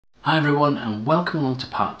Hi everyone, and welcome along to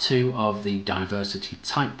part 2 of the diversity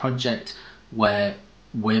type project where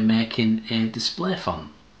we're making a display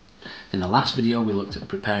font. In the last video we looked at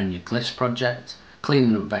preparing your Glyphs project,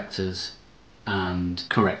 cleaning up vectors and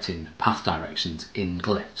correcting path directions in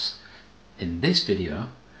Glyphs. In this video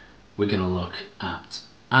we're going to look at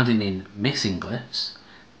adding in missing glyphs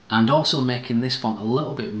and also making this font a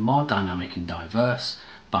little bit more dynamic and diverse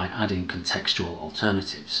by adding contextual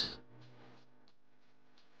alternatives.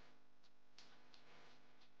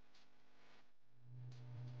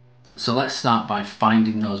 So let's start by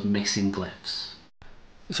finding those missing glyphs.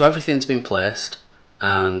 So everything's been placed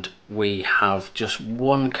and we have just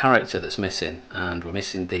one character that's missing, and we're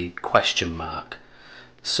missing the question mark.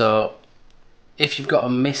 So if you've got a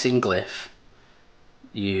missing glyph,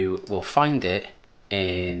 you will find it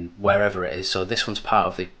in wherever it is. So this one's part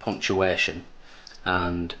of the punctuation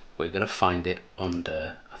and we're going to find it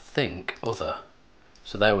under, I think, other.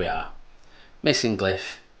 So there we are. Missing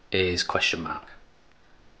glyph is question mark.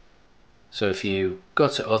 So if you go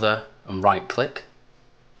to other and right click,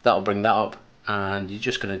 that'll bring that up and you're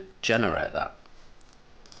just going to generate that.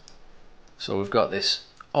 So we've got this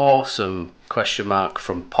awesome question mark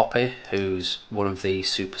from Poppy, who's one of the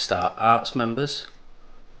Superstar Arts members,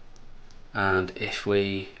 and if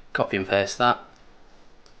we copy and paste that,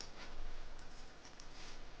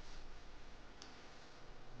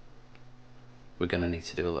 we're going to need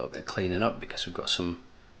to do a little bit of cleaning up because we've got some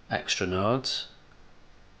extra nodes.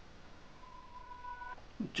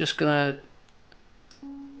 Just gonna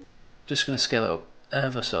scale it up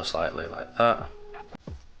ever so slightly like that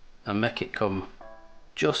and make it come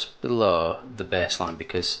just below the baseline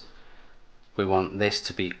because we want this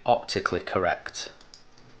to be optically correct.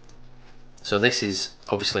 So this is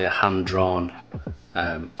obviously a hand-drawn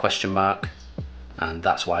question mark, and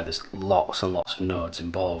that's why there's lots and lots of nodes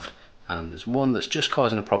involved, and there's one that's just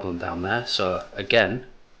causing a problem down there. So again,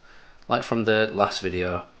 like from the last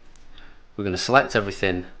video, we're going to select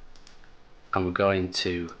everything and we're going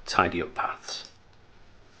to tidy up paths.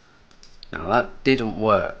 Now that didn't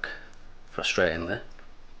work, frustratingly,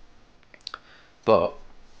 but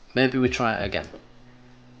maybe we try it again.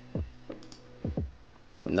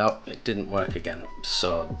 No, it didn't work again.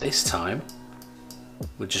 So this time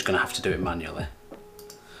we're just going to have to do it manually.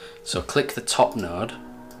 So click the top node.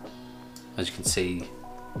 As you can see,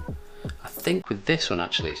 I think with this one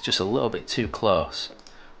actually it's just a little bit too close.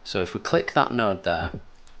 So if we click that node there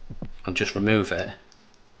and just remove it,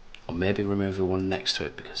 or maybe remove the one next to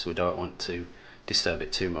it because we don't want to disturb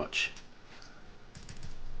it too much,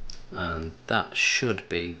 and that should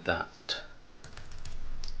be that.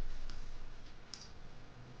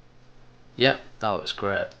 Yep, that looks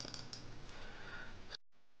great.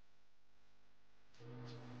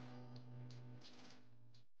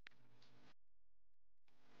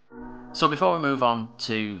 So before we move on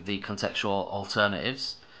to the contextual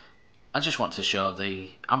alternatives, I just want to show the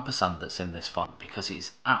ampersand that's in this font because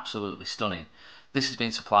it's absolutely stunning. This has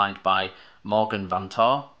been supplied by Morgan Van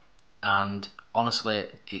Tor, and honestly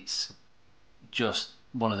it's just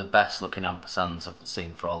one of the best looking ampersands I've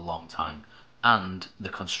seen for a long time, and the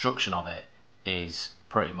construction of it is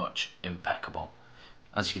pretty much impeccable.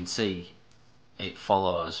 As you can see, it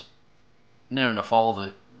follows near enough all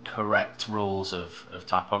the correct rules of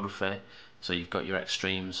typography. So you've got your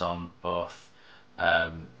extremes on both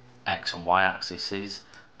X and Y axes,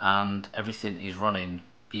 and everything is running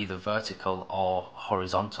either vertical or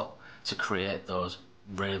horizontal to create those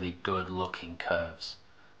really good looking curves.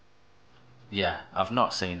 Yeah, I've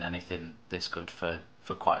not seen anything this good for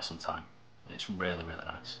quite some time. It's really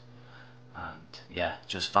nice, and yeah,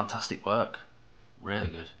 just fantastic work, really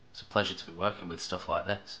good. It's a pleasure to be working with stuff like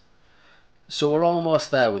this. So we're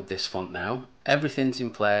almost there with this font now. Everything's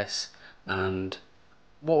in place, and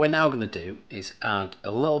what we're now going to do is add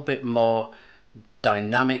a little bit more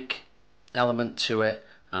dynamic element to it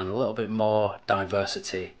and a little bit more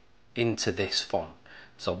diversity into this font.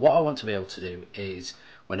 So what I want to be able to do is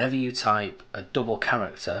whenever you type a double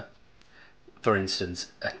character, for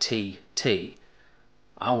instance a TT,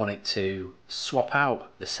 I want it to swap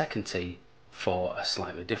out the second T for a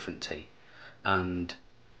slightly different T. And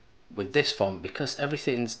with this font, because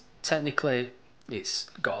everything's technically, it's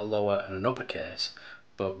got a lower and an uppercase,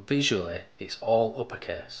 but visually it's all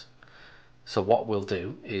uppercase. So what we'll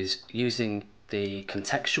do is, using the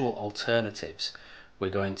contextual alternatives,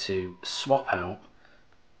 we're going to swap out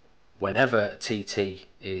whenever TT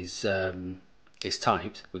is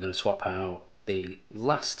typed, we're going to swap out the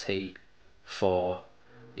last T for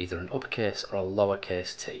either an uppercase or a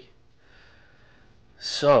lowercase t.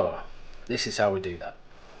 So this is how we do that.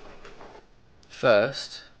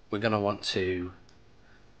 First, we're going to want to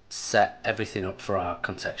set everything up for our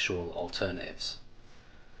contextual alternatives.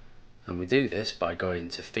 And we do this by going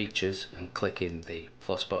to features and clicking the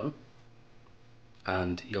plus button,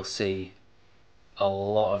 and you'll see a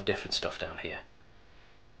lot of different stuff down here.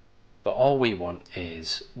 But all we want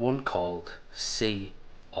is one called C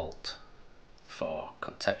Alt for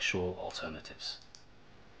contextual alternatives.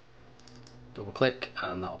 Double click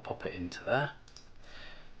and that'll pop it into there.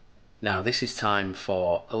 Now this is time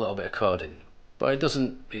for a little bit of coding, but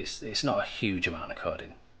it's not a huge amount of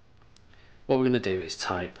coding. What we're going to do is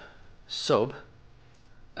type sub,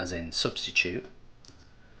 as in substitute,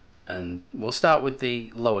 and we'll start with the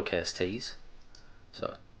lowercase t's.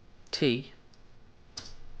 So T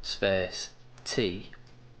space T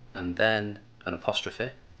and then an apostrophe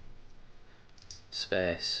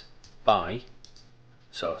space by,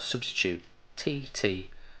 so substitute TT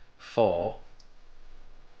for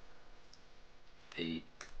the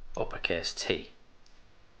uppercase T,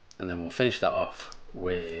 and then we'll finish that off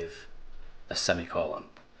with a semicolon,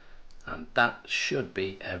 and that should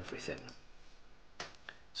be everything.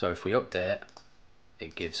 So if we update,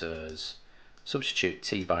 it gives us substitute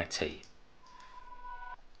T by T.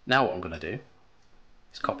 Now what I'm going to do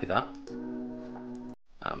is copy that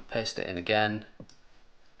and paste it in again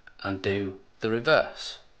and do the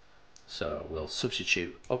reverse. So we'll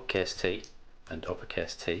substitute uppercase T and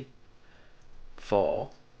uppercase T for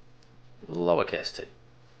lowercase t,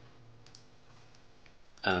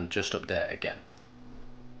 and just update again.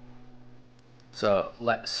 So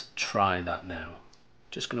let's try that now.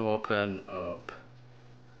 Just going to open up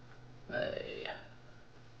a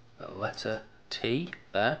letter T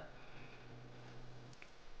there,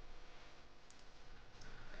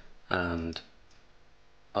 and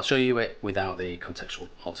I'll show you it without the contextual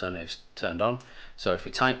alternatives turned on. So if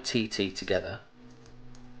we type TT together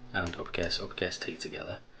and uppercase T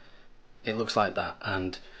together, it looks like that.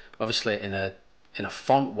 And obviously in a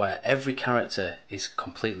font where every character is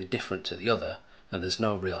completely different to the other and there's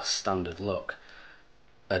no real standard look,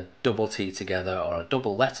 a double T together or a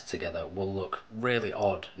double letter together will look really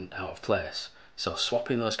odd and out of place. So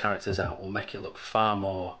swapping those characters out will make it look far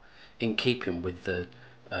more in keeping with the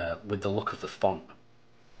look of the font.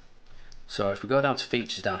 So if we go down to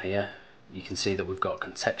features down here, you can see that we've got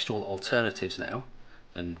contextual alternatives now,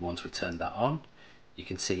 and once we turn that on, you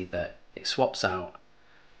can see that it swaps out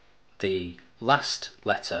the last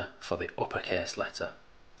letter for the uppercase letter.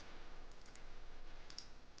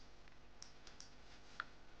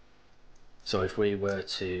 So if we were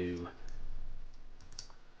to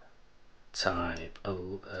type a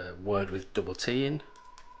word with double T in,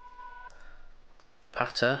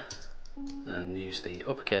 patter, and use the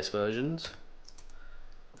uppercase versions,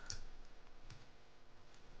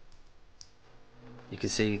 you can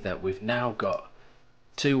see that we've now got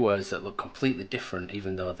two words that look completely different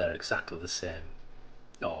even though they're exactly the same,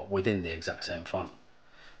 or within the exact same font.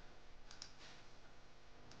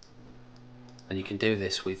 And you can do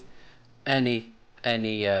this with any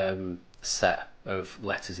set of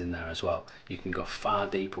letters in there as well. You can go far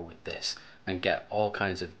deeper with this and get all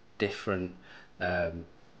kinds of different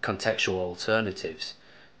contextual alternatives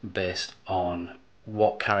based on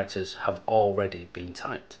what characters have already been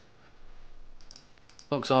typed.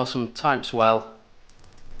 Looks awesome, types well,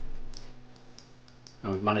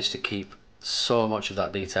 and we've managed to keep so much of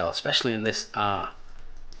that detail, especially in this R,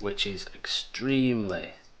 which is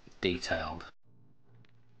extremely detailed.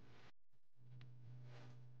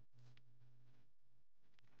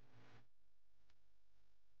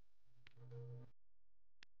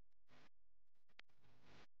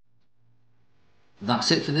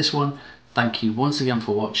 That's it for this one. Thank you once again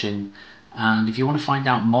for watching, and if you want to find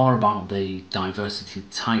out more about the Diversity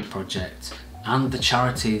Type project and the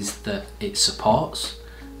charities that it supports,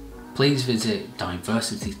 please visit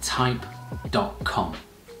diversitytype.com.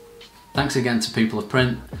 Thanks again to People of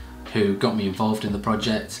Print who got me involved in the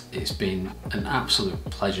project. It's been an absolute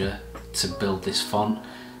pleasure to build this font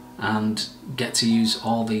and get to use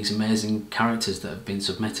all these amazing characters that have been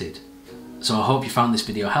submitted. So I hope you found this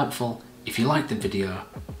video helpful. If you liked the video,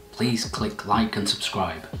 please click like and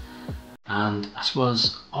subscribe. And I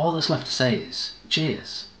suppose all that's left to say is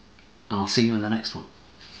cheers, and I'll see you in the next one.